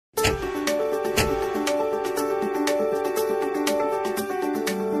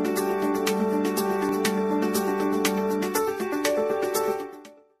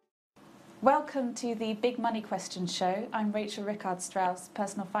welcome to the Big Money Questions Show. I'm Rachel Rickard-Strauss,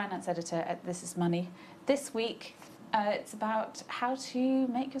 Personal Finance Editor at This Is Money. This week, it's about how to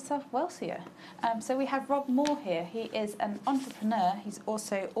make yourself wealthier. So we have Rob Moore here. He is an entrepreneur. He's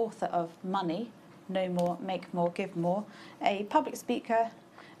also author of Money, Know More, Make More, Give More, a public speaker,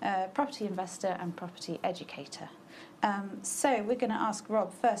 property investor and property educator. So we're going to ask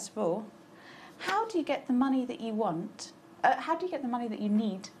Rob, first of all, how do you get the money that you want? How do you get the money that you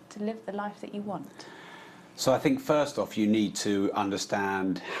need to live the life that you want? So I think first off you need to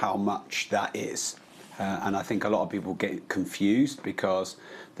understand how much that is. And I think a lot of people get confused because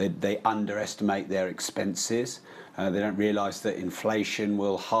they underestimate their expenses. They don't realise that inflation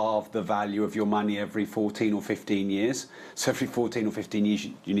will halve the value of your money every 14 or 15 years. So every 14 or 15 years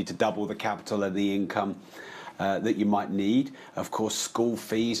you need to double the capital and the income that you might need. Of course, school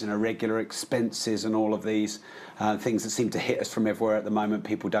fees and irregular expenses and all of these things that seem to hit us from everywhere at the moment,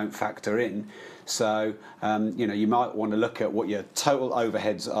 people don't factor in. So, you might want to look at what your total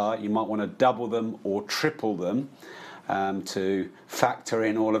overheads are. You might want to double them or triple them to factor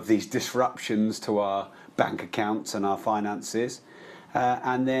in all of these disruptions to our bank accounts and our finances.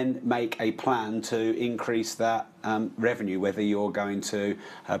 And then make a plan to increase that revenue, whether you're going to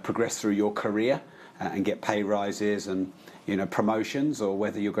progress through your career and get pay rises and promotions, or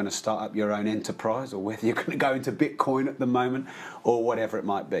whether you're going to start up your own enterprise, or whether you're going to go into Bitcoin at the moment, or whatever it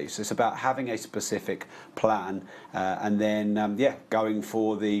might be. So it's about having a specific plan and then going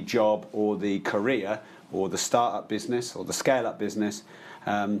for the job or the career or the startup business or the scale-up business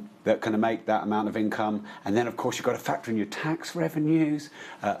that can make that amount of income. And then of course you've got to factor in your tax revenues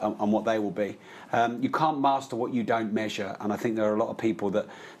and what they will be. You can't master what you don't measure, and I think there are a lot of people that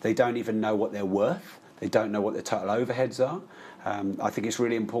they don't even know what they're worth. They don't know what their total overheads are. I think it's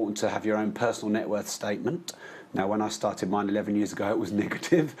really important to have your own personal net worth statement. Now, when I started mine 11 years ago, it was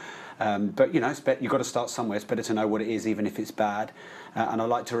negative. But you've got to start somewhere. It's better to know what it is, even if it's bad. And I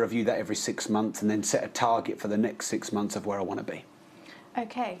like to review that every 6 months and then set a target for the next 6 months of where I want to be.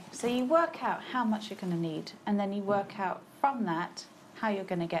 Okay, so you work out how much you're going to need, and then you work out from that how you're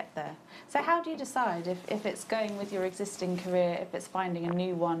going to get there. So how do you decide if it's going with your existing career, if it's finding a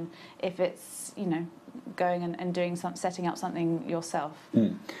new one, if it's, going and doing setting up something yourself?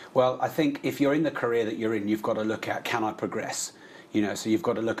 Well, I think if you're in the career that you're in, you've got to look at, can I progress? So you've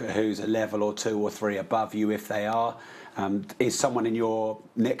got to look at who's a level or 2 or 3 above you, if they are. Is someone in your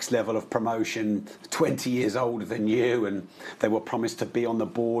next level of promotion 20 years older than you and they were promised to be on the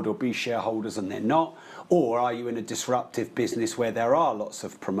board or be shareholders and they're not? Or are you in a disruptive business where there are lots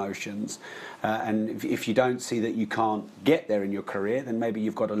of promotions? And if you don't see that you can't get there in your career, then maybe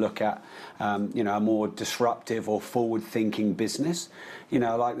you've got to look at a more disruptive or forward-thinking business.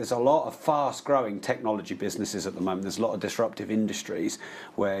 Like there's a lot of fast-growing technology businesses at the moment. There's a lot of disruptive industries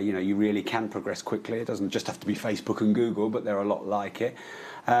where you really can progress quickly. It doesn't just have to be Facebook and Google, but there are a lot like it.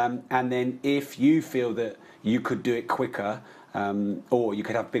 And then if you feel that you could do it quicker, or you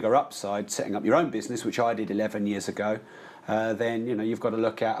could have bigger upside setting up your own business, which I did 11 years ago, then you've got to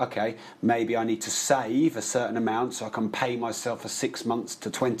look at, okay, maybe I need to save a certain amount so I can pay myself for 6 months to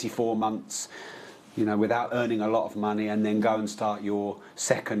 24 months, without earning a lot of money, and then go and start your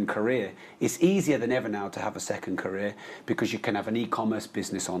second career. It's easier than ever now to have a second career because you can have an e-commerce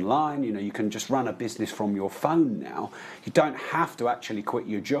business online. You can just run a business from your phone now. You don't have to actually quit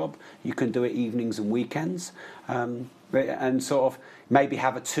your job. You can do it evenings and weekends. And sort of maybe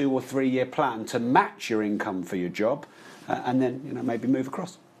have a 2 or 3 year plan to match your income for your job, and then maybe move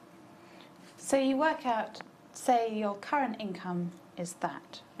across. So you work out, say your current income is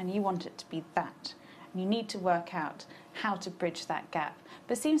that, and you want it to be that, and you need to work out how to bridge that gap.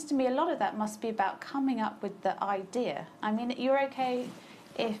 But it seems to me a lot of that must be about coming up with the idea. I mean, you're okay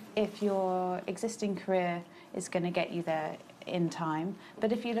if your existing career is going to get you there in time,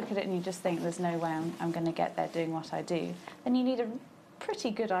 but if you look at it and you just think there's no way I'm going to get there doing what I do, then you need a pretty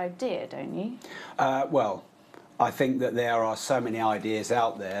good idea, don't you? Well, I think that there are so many ideas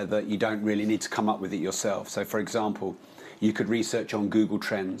out there that you don't really need to come up with it yourself. So for example, you could research on Google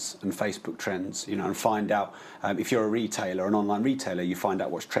Trends and Facebook Trends, and find out, if you're a retailer, an online retailer, you find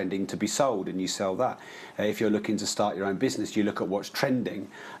out what's trending to be sold and you sell that. If you're looking to start your own business, you look at what's trending.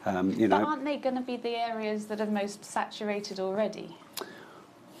 But aren't they going to be the areas that are most saturated already?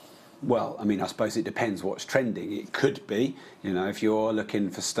 Well, I mean, I suppose it depends what's trending. It could be, if you're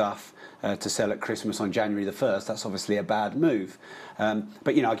looking for stuff to sell at Christmas on January the 1st, that's obviously a bad move.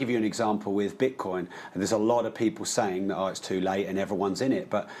 But, I'll give you an example with Bitcoin. And there's a lot of people saying that, it's too late and everyone's in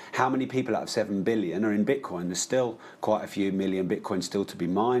it. But how many people out of 7 billion are in Bitcoin? There's still quite a few million Bitcoins still to be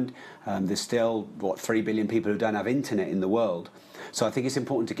mined. There's still, 3 billion people who don't have internet in the world. So I think it's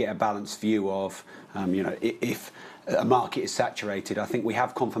important to get a balanced view of, if a market is saturated, I think we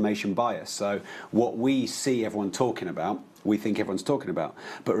have confirmation bias. So what we see everyone talking about, we think everyone's talking about.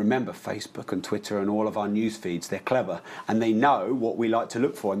 But remember, Facebook and Twitter and all of our news feeds, they're clever and they know what we like to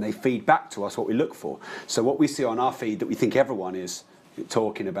look for and they feed back to us what we look for. So what we see on our feed that we think everyone is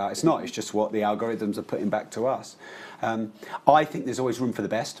talking about, it's not, it's just what the algorithms are putting back to us. I think there's always room for the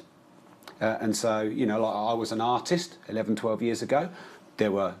best. And so, like I was an artist 11, 12 years ago.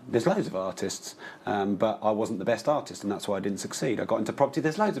 There's loads of artists, but I wasn't the best artist, and that's why I didn't succeed. I got into property.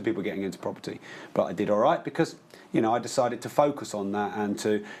 There's loads of people getting into property, but I did all right because, I decided to focus on that and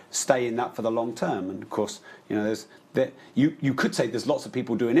to stay in that for the long term. And of course, you could say there's lots of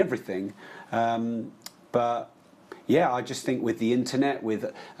people doing everything, but yeah, I just think with the internet,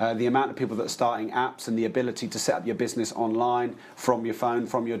 with the amount of people that are starting apps and the ability to set up your business online from your phone,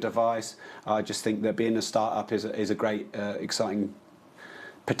 from your device, I just think that being a startup is a great, exciting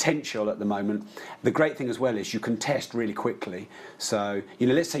potential at the moment. The great thing as well is you can test really quickly. So,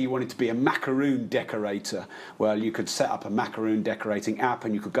 let's say you wanted to be a macaroon decorator. Well, you could set up a macaroon decorating app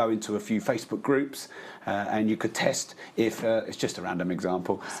and you could go into a few Facebook groups and you could test if, it's just a random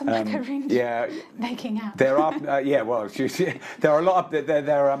example. Some macaroon making app. There are, there are a lot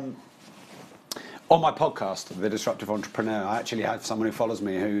of, on my podcast, The Disruptive Entrepreneur, I actually have someone who follows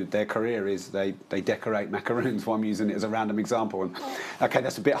me who their career is they decorate macaroons. Well, I'm using it as a random example. And, okay,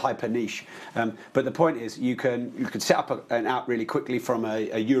 that's a bit hyper niche. But the point is you could set up an app really quickly from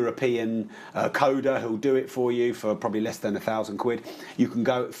a European coder who'll do it for you for probably less than £1,000. You can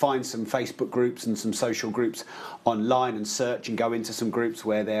go find some Facebook groups and some social groups online and search and go into some groups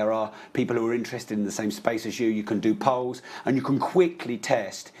where there are people who are interested in the same space as you. You can do polls and you can quickly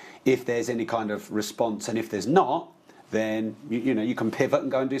test if there's any kind of response, and if there's not, then you can pivot and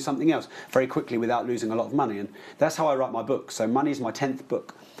go and do something else very quickly without losing a lot of money. And that's how I write my book. So Money is my 10th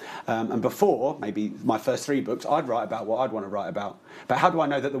book. And before, maybe my first 3 books, I'd write about what I'd want to write about. But how do I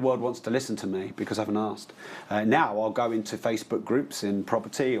know that the world wants to listen to me? Because I haven't asked. Now I'll go into Facebook groups in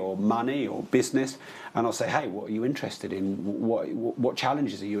property or money or business, and I'll say, hey, what are you interested in? What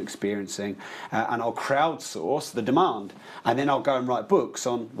challenges are you experiencing? And I'll crowdsource the demand. And then I'll go and write books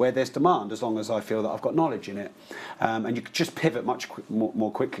on where there's demand, as long as I feel that I've got knowledge in it. And you could just pivot much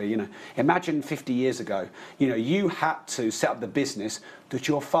more quickly. Imagine 50 years ago, you had to set up the business that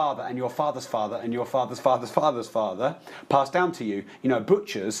your father and your father's father and your father's father's father's father passed down to you,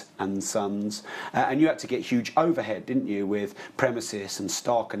 butchers and sons, and you had to get huge overhead, didn't you, with premises and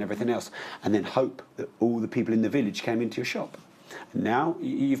stock and everything else, and then hope that all the people in the village came into your shop. And now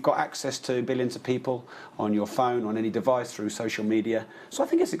you've got access to billions of people on your phone, on any device, through social media. So I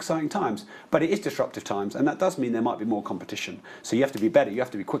think it's exciting times, but it is disruptive times, and that does mean there might be more competition. So you have to be better, you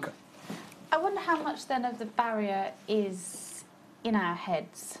have to be quicker. I wonder how much then of the barrier is in our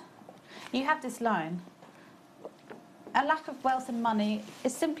heads. You have this line: a lack of wealth and money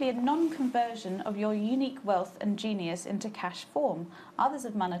is simply a non-conversion of your unique wealth and genius into cash form. Others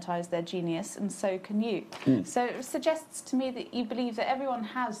have monetized their genius, and so can you. So it suggests to me that you believe that everyone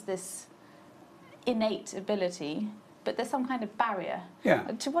has this innate ability, but there's some kind of barrier. Yeah.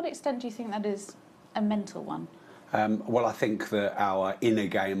 To what extent do you think that is a mental one? Well, I think that our inner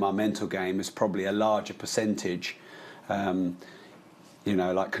game, our mental game, is probably a larger percentage.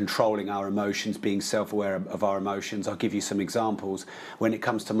 Like controlling our emotions, being self-aware of our emotions. I'll give you some examples. When it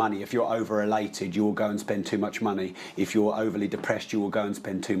comes to money, if you're over-elated, you will go and spend too much money. If you're overly depressed, you will go and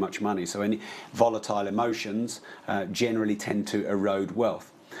spend too much money. So any volatile emotions generally tend to erode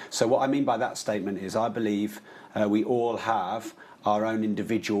wealth. So what I mean by that statement is I believe we all have our own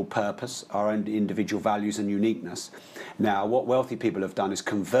individual purpose, our own individual values and uniqueness. Now, what wealthy people have done is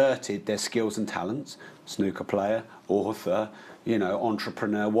converted their skills and talents, snooker player, author,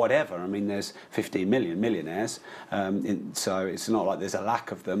 entrepreneur, whatever. I mean, there's 15 million millionaires, so it's not like there's a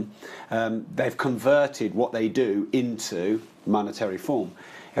lack of them. They've converted what they do into monetary form.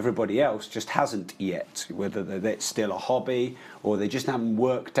 Everybody else just hasn't yet, whether it's still a hobby or they just haven't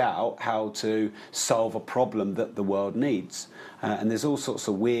worked out how to solve a problem that the world needs. And there's all sorts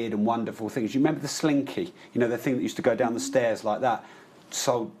of weird and wonderful things. You remember the slinky, the thing that used to go down the stairs like that,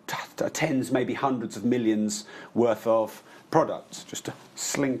 sold tens, maybe hundreds of millions worth of products, just a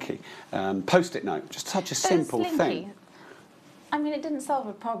slinky. Post-it note, just such a simple thing. I mean, it didn't solve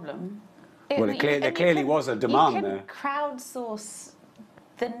a problem. There clearly was a demand there. You can crowdsource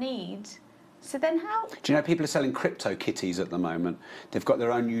the need. So then how? Do you know people are selling crypto kitties at the moment? They've got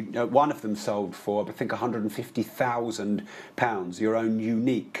their own. One of them sold for I think £150,000. Your own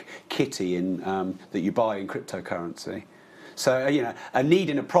unique kitty that you buy in cryptocurrency. So, a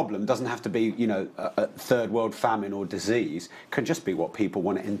need and a problem doesn't have to be, a third world famine or disease. It can just be what people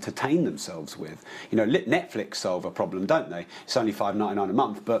want to entertain themselves with. Netflix solve a problem, don't they? It's only $5.99 a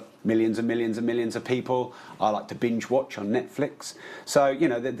month, but millions and millions and millions of people I like to binge watch on Netflix. So,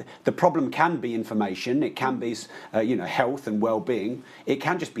 the problem can be information. It can be, health and well-being. It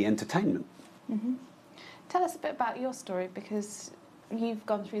can just be entertainment. Mm-hmm. Tell us a bit about your story, because you've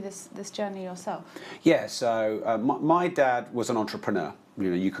gone through this journey yourself. Yeah, so my dad was an entrepreneur.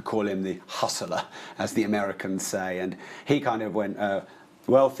 You could call him the hustler, as the Americans say, and he kind of went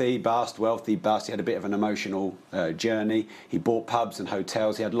wealthy, bust, wealthy, bust. He had a bit of an emotional journey. He bought pubs and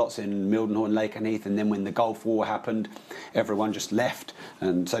hotels. He had lots in Mildenhall, Lakenheath, and then when the Gulf War happened, everyone just left,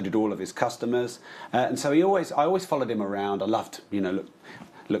 and so did all of his customers. And so I always followed him around. I loved,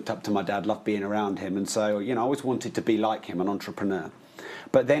 looked up to my dad, loved being around him, and so I always wanted to be like him, an entrepreneur.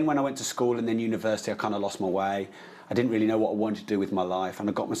 But then when I went to school and then university, I kind of lost my way. I didn't really know what I wanted to do with my life, and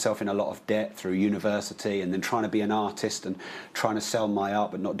I got myself in a lot of debt through university, and then trying to be an artist and trying to sell my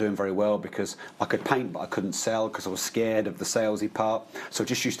art, but not doing very well because I could paint but I couldn't sell because I was scared of the salesy part. So I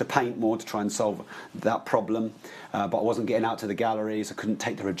just used to paint more to try and solve that problem, but I wasn't getting out to the galleries. I couldn't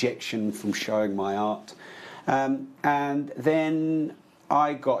take the rejection from showing my art. And then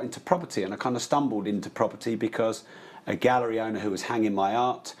I got into property, and I kind of stumbled into property because a gallery owner who was hanging my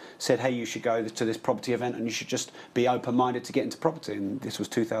art said, hey, you should go to this property event and you should just be open-minded to get into property. And this was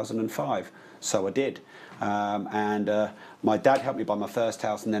 2005, so I did. My dad helped me buy my first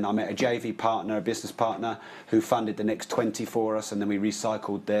house, and then I met a JV partner, a business partner, who funded the next 20 for us, and then we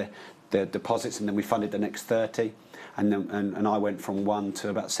recycled their deposits, and then we funded the next 30. And I went from 1 to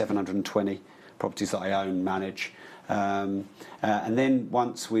about 720 properties that I own, manage. And then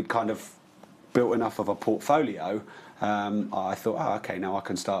once we'd kind of built enough of a portfolio, I thought, okay, now I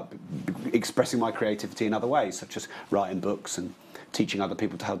can start expressing my creativity in other ways, such as writing books and teaching other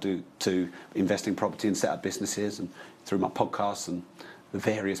people how to invest in property and set up businesses, and through my podcasts and the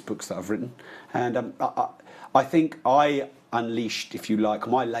various books that I've written. And I think I unleashed, if you like,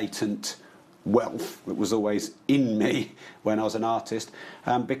 my latent wealth that was always in me when I was an artist,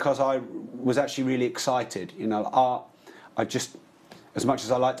 because I was actually really excited. Art, as much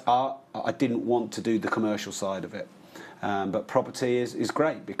as I liked art, I didn't want to do the commercial side of it. But property is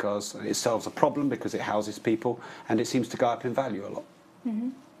great because it solves a problem, because it houses people, and it seems to go up in value a lot. Mm-hmm.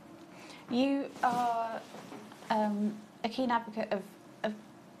 You are a keen advocate of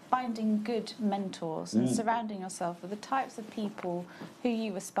finding good mentors and surrounding yourself with the types of people who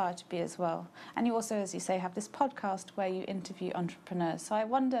you aspire to be as well. And you also, as you say, have this podcast where you interview entrepreneurs. So I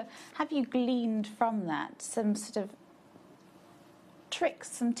wonder, have you gleaned from that some sort of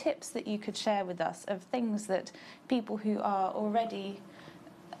tricks, some tips that you could share with us of things that people who are already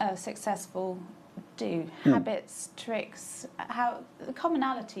successful do, habits, tricks, how the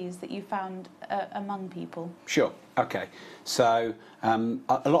commonalities that you found among people? Sure. Okay. So a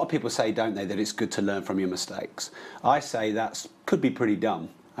lot of people say, don't they, that it's good to learn from your mistakes. I say that could be pretty dumb.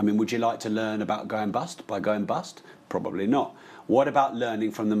 I mean, would you like to learn about going bust by going bust? Probably not. What about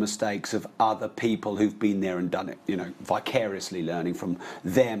learning from the mistakes of other people who've been there and done it? Vicariously learning from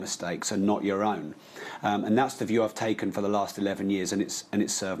their mistakes and not your own. And that's the view I've taken for the last 11 years, and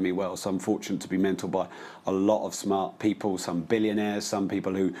it's served me well. So I'm fortunate to be mentored by a lot of smart people, some billionaires, some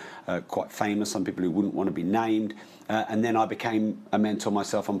people who are quite famous, some people who wouldn't want to be named. And then I became a mentor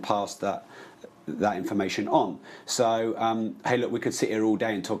myself and passed that information on. So, hey, look, we could sit here all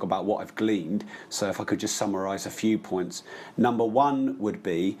day and talk about what I've gleaned. So if I could just summarise a few points. Number one would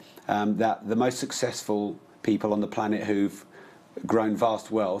be that the most successful people on the planet who've grown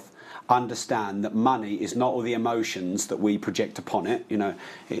vast wealth understand that money is not all the emotions that we project upon it.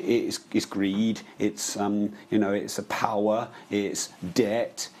 It's greed, it's it's a power, it's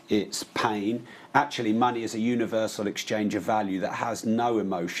debt, it's pain. Actually, money is a universal exchange of value that has no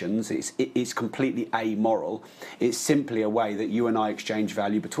emotions. It's completely amoral. It's simply a way that you and I exchange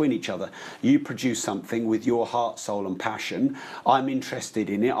value between each other. You produce something with your heart, soul and passion. I'm interested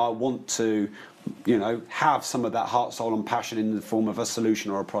in it. I want to have some of that heart, soul and passion in the form of a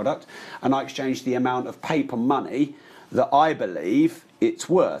solution or a product, and I exchange the amount of paper money that I believe it's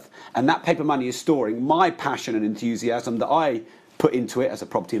worth. And that paper money is storing my passion and enthusiasm that I put into it as a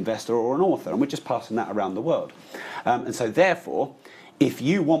property investor or an author, and we're just passing that around the world. And so therefore, if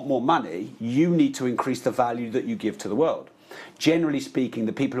you want more money, you need to increase the value that you give to the world. Generally speaking,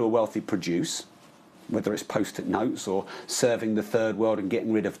 the people who are wealthy produce, whether it's post-it notes or serving the third world and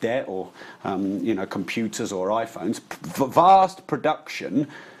getting rid of debt, or computers or iPhones. Vast production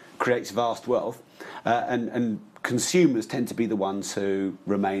creates vast wealth, and consumers tend to be the ones who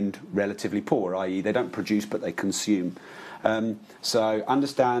remained relatively poor, i.e. they don't produce but they consume. So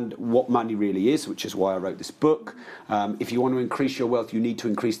understand what money really is, which is why I wrote this book. If you want to increase your wealth, you need to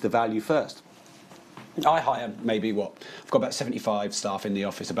increase the value first. I hire maybe I've got about 75 staff in the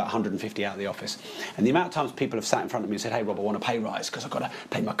office, about 150 out of the office. And the amount of times people have sat in front of me and said, hey Rob, I want a pay rise because I've got to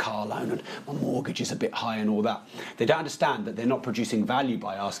pay my car loan and my mortgage is a bit high and all that. They don't understand that they're not producing value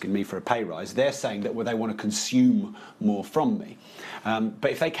by asking me for a pay rise. They're saying that they want to consume more from me.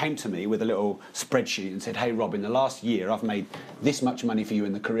 But if they came to me with a little spreadsheet and said, hey Rob, in the last year I've made this much money for you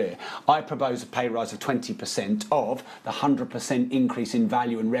in the career, I propose a pay rise of 20% of the 100% increase in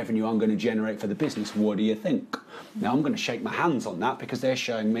value and revenue I'm going to generate for the business. What do you think? Now I'm going to shake my hands on that because they're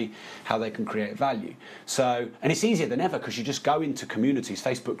showing me how they can create value. So, and it's easier than ever because you just go into communities,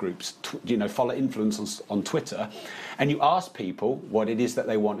 Facebook groups, follow influencers on Twitter, and you ask people what it is that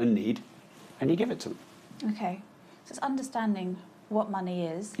they want and need, and you give it to them. Okay, so it's understanding what money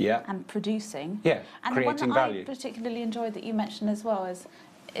is, yeah, and producing, yeah, and creating the one that value. I particularly enjoyed that you mentioned as well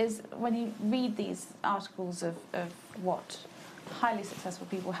is when you read these articles of what highly successful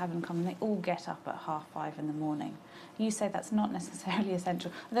people have in common, they all get up at 5:30 in the morning. You say that's not necessarily essential,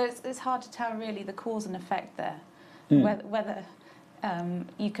 although it's hard to tell really the cause and effect there, whether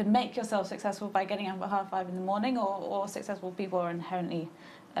you can make yourself successful by getting up at 5:30 in the morning, or successful people are inherently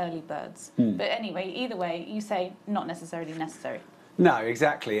early birds. But anyway, either way, you say not necessarily necessary. No,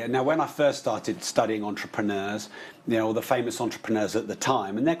 exactly. And now when I first started studying entrepreneurs, all the famous entrepreneurs at the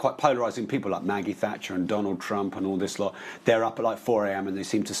time, and they're quite polarising people like Maggie Thatcher and Donald Trump and all this lot, they're up at like 4 a.m. and they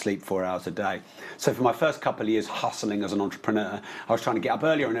seem to sleep 4 hours a day. So for my first couple of years hustling as an entrepreneur, I was trying to get up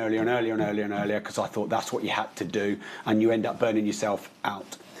earlier and earlier and earlier and earlier and earlier because I thought that's what you had to do, and you end up burning yourself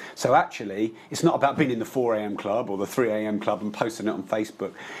out. So actually, it's not about being in the 4 a.m. club or the 3 a.m. club and posting it on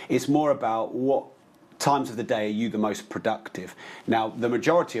Facebook. It's more about what times of the day are you the most productive. Now, the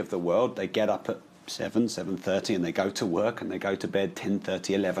majority of the world, they get up at 7:30 and they go to work and they go to bed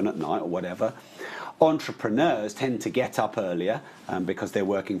 10:30, 11 at night or whatever. Entrepreneurs tend to get up earlier because they're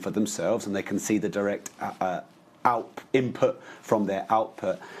working for themselves and they can see the direct input from their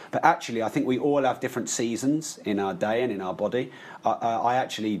output. But actually, I think we all have different seasons in our day and in our body. I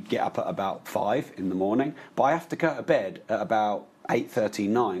actually get up at about 5 in the morning, but I have to go to bed at about 8:30,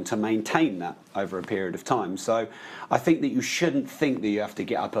 9 to maintain that over a period of time. So I think that you shouldn't think that you have to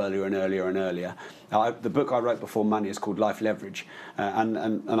get up earlier and earlier and earlier. The book I wrote before Money is called Life Leverage, and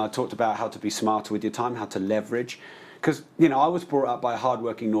I talked about how to be smarter with your time, how to leverage. Because, I was brought up by a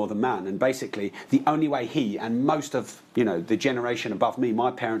hard-working northern man, and basically the only way he and most of, the generation above me,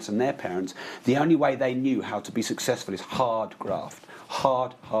 my parents and their parents, the only way they knew how to be successful is hard graft.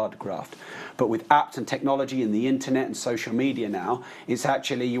 Hard graft. But with apps and technology and the internet and social media now, it's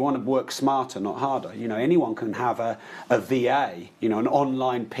actually you want to work smarter, not harder. Anyone can have a VA, an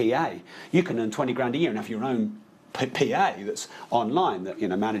online PA. You can earn 20 grand a year and have your own PA that's online that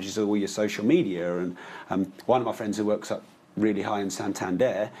manages all your social media. And one of my friends who works up really high in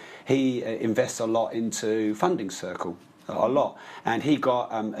Santander, he invests a lot into Funding Circle. A lot, and he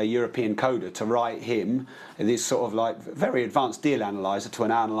got a European coder to write him this sort of like very advanced deal analyzer to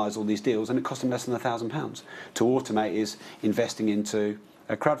analyse all these deals, and it cost him less than £1,000 to automate his investing into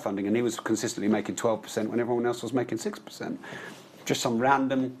crowdfunding, and he was consistently making 12% when everyone else was making 6%. Just some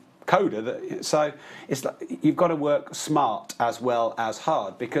random coder. So it's like you've got to work smart as well as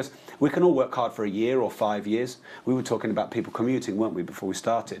hard, because we can all work hard for a year or 5 years. We were talking about people commuting, weren't we, before we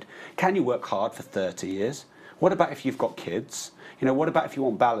started? Can you work hard for 30 years? What about if you've got kids? What about if you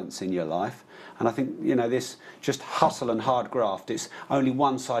want balance in your life? And I think, this just hustle and hard graft, it's only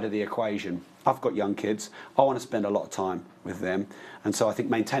one side of the equation. I've got young kids. I want to spend a lot of time with them. And so I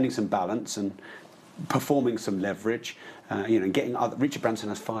think maintaining some balance and performing some leverage, getting other... Richard Branson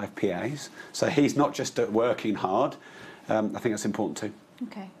has 5 PAs, so he's not just working hard. I think that's important too.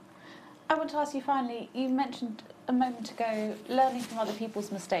 Okay. I want to ask you finally, you mentioned a moment ago learning from other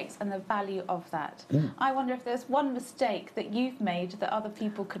people's mistakes and the value of that. I wonder if there's one mistake that you've made that other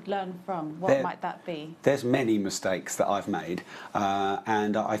people could learn from. What might that be? There's many mistakes that I've made,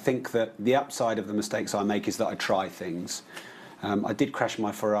 and I think that the upside of the mistakes I make is that I try things. I did crash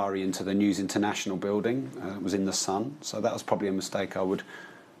my Ferrari into the News International building. It was in the sun, so that was probably a mistake I would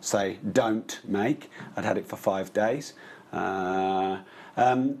say don't make. I'd had it for 5 days.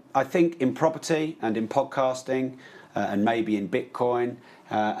 I think in property and in podcasting and maybe in Bitcoin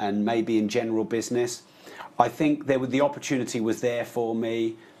and maybe in general business, I think the opportunity was there for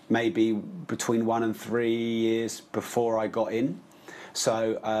me maybe between 1 and 3 years before I got in.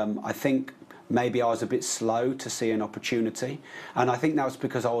 So I think maybe I was a bit slow to see an opportunity. And I think that was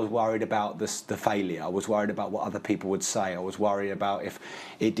because I was worried about the failure. I was worried about what other people would say. I was worried about if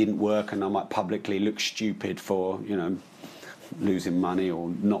it didn't work and I might publicly look stupid for, you know, losing money or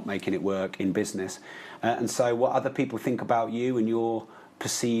not making it work in business. And so what other people think about you and your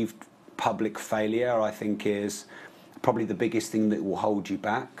perceived public failure, I think, is probably the biggest thing that will hold you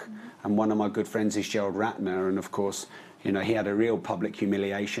back. And one of my good friends is Gerald Ratner, and of course, you know, he had a real public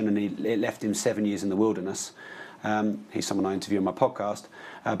humiliation, and it left him 7 years in the wilderness. He's someone I interview on my podcast.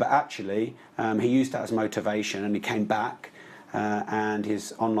 But actually, he used that as motivation, and he came back, and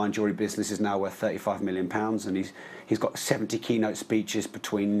his online jewellery business is now worth £35 million, and he's got 70 keynote speeches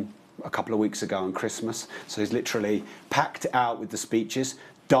between a couple of weeks ago and Christmas. So he's literally packed out with the speeches,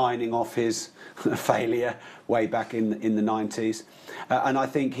 dining off his failure way back in the 90s. And I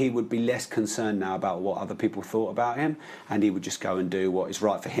think he would be less concerned now about what other people thought about him, and he would just go and do what is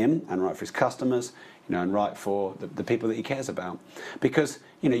right for him and right for his customers, you know, and right for the people that he cares about. Because,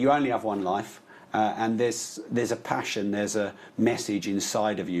 you know, you only have one life, and there's a passion, there's a message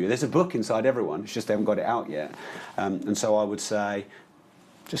inside of you. There's a book inside everyone, it's just they haven't got it out yet. And so I would say,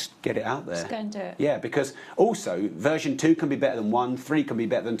 just get it out there. Just go and do it. Yeah, because also version 2 can be better than 1, 3 can be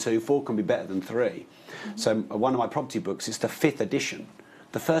better than 2, 4 can be better than 3. So one of my property books is the 5th edition.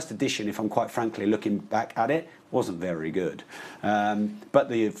 The first edition, if I'm quite frankly looking back at it, wasn't very good. But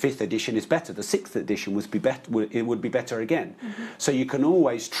the 5th edition is better. The 6th edition would be better again. So you can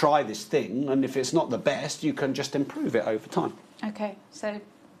always try this thing, and if it's not the best, you can just improve it over time. Okay, so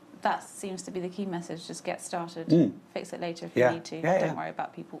that seems to be the key message. Just get started. Fix it later if you need to. Don't worry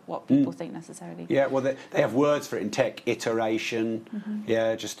about what people think necessarily. Yeah, well, they have words for it in tech. Iteration,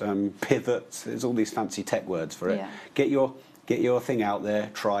 just pivots. There's all these fancy tech words for it. Yeah. Get your thing out there,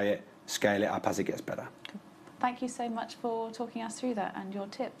 try it, scale it up as it gets better. Cool. Thank you so much for talking us through that and your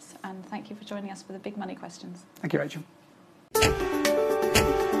tips. And thank you for joining us for the big money questions. Thank you, Rachel.